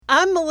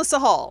I'm Melissa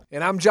Hall.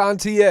 And I'm John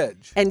T.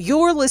 Edge. And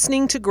you're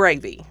listening to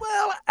Gravy.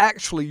 Well,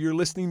 actually, you're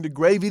listening to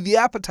Gravy the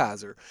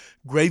Appetizer,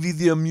 Gravy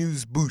the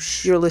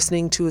Amuse-Bouche. You're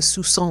listening to a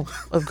soupçon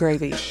of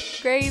gravy.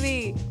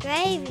 Gravy.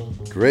 Gravy.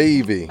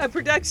 Gravy. A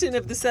production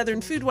of the Southern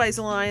Foodways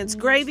Alliance,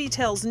 Gravy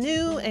tells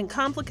new and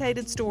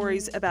complicated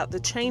stories about the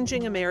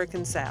changing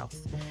American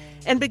South.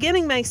 And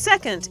beginning May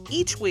 2nd,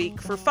 each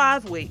week for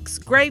 5 weeks,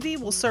 Gravy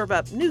will serve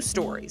up new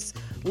stories,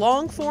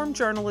 long-form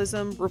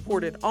journalism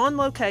reported on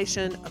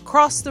location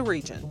across the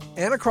region.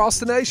 And across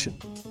the nation.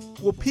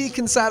 We'll peek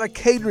inside a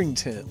catering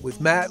tent with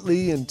Matt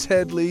Lee and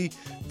Ted Lee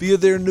via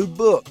their new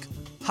book,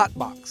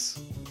 Hotbox.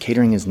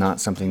 Catering is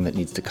not something that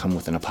needs to come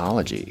with an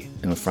apology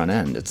in the front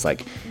end. It's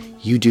like,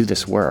 you do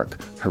this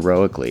work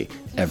heroically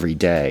every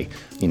day,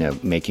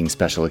 making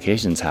special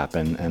occasions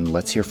happen, and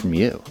let's hear from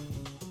you.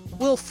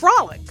 We'll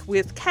frolic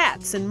with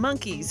cats and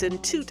monkeys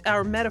and toot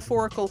our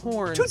metaphorical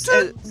horns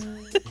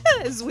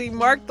as we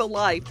mark the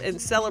life and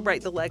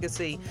celebrate the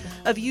legacy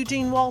of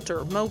Eugene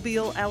Walter,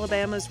 Mobile,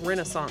 Alabama's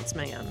Renaissance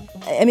man.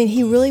 I mean,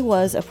 he really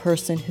was a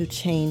person who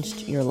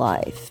changed your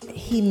life.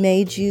 He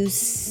made you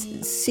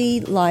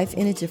see life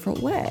in a different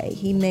way.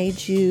 He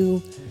made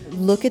you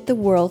look at the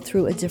world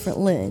through a different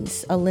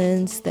lens, a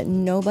lens that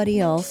nobody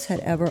else had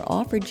ever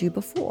offered you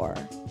before.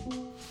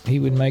 He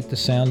would make the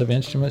sound of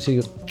instruments. He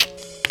would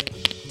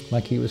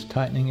like he was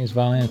tightening his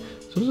violin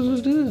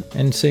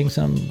and sing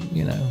some,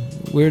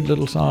 weird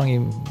little song he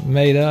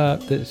made up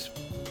that's,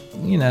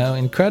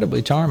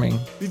 incredibly charming.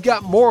 We've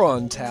got more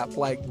on tap,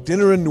 like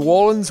Dinner in New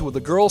Orleans with a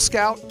Girl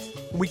Scout.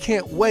 We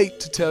can't wait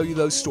to tell you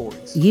those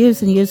stories.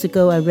 Years and years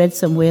ago, I read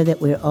somewhere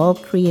that we're all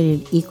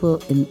created equal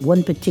in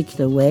one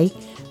particular way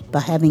by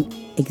having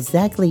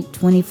exactly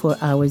 24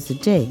 hours a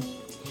day.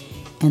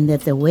 And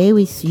that the way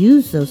we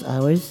use those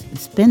hours,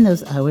 spend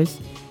those hours,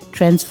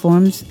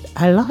 transforms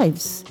our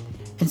lives.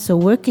 And so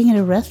working at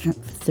a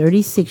restaurant for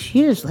 36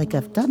 years, like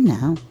I've done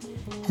now,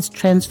 has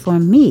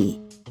transformed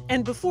me.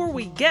 And before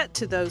we get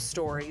to those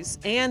stories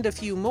and a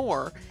few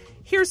more,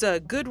 here's a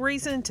good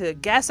reason to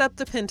gas up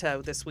the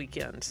Pinto this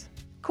weekend.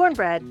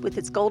 Cornbread, with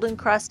its golden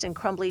crust and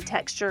crumbly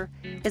texture,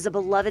 is a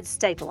beloved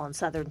staple on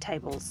Southern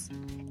tables.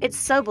 It's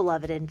so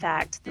beloved, in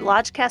fact, that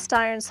Lodge Cast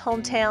Iron's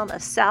hometown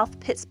of South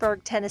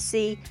Pittsburgh,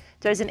 Tennessee,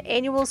 throws an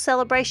annual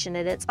celebration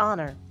in its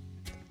honor.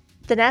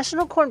 The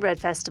National Cornbread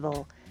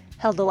Festival,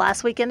 held the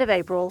last weekend of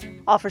April,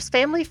 offers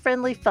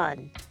family-friendly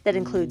fun that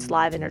includes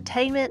live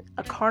entertainment,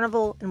 a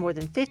carnival, and more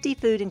than 50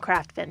 food and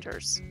craft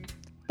vendors.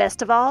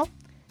 Best of all,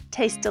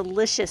 taste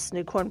delicious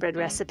new cornbread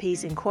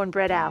recipes in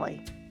Cornbread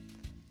Alley.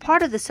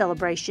 Part of the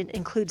celebration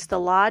includes the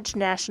Lodge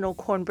National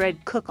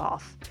Cornbread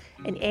Cook-Off,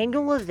 an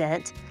annual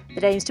event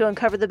that aims to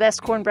uncover the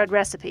best cornbread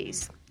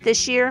recipes.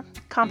 This year,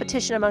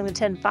 competition among the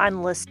 10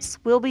 finalists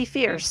will be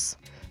fierce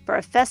for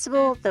a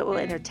festival that will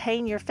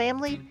entertain your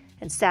family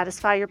and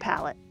satisfy your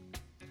palate.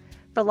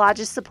 For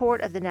Lodge's support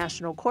of the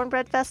National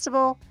Cornbread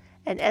Festival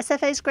and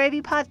SFA's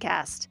Gravy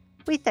podcast,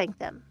 we thank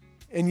them.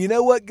 And you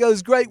know what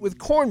goes great with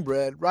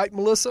cornbread, right,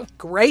 Melissa?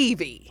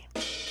 Gravy.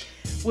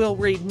 We'll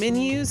read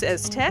menus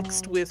as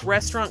text with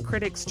restaurant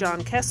critics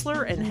John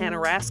Kessler and Hannah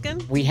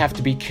Raskin. We have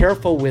to be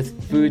careful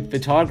with food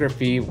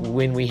photography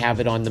when we have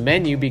it on the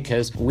menu,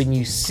 because when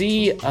you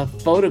see a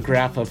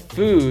photograph of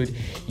food,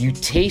 you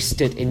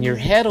taste it in your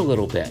head a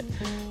little bit.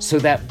 So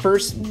that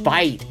first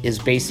bite is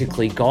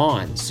basically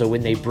gone. So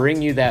when they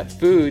bring you that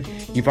food,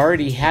 you've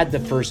already had the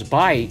first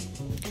bite,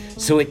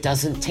 so it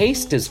doesn't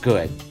taste as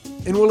good.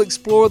 And we'll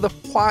explore the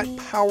quiet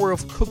power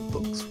of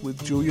cookbooks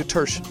with Julia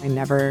Turshen. I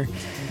never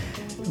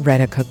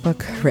read a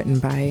cookbook written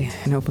by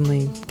an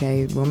openly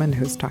gay woman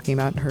who's talking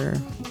about her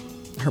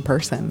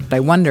person. I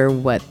wonder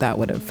what that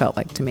would have felt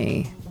like to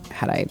me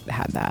had I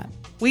had that.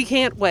 We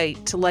can't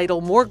wait to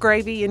ladle more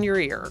gravy in your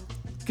ear.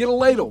 Get a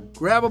ladle,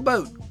 grab a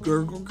boat,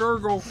 gurgle,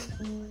 gurgle.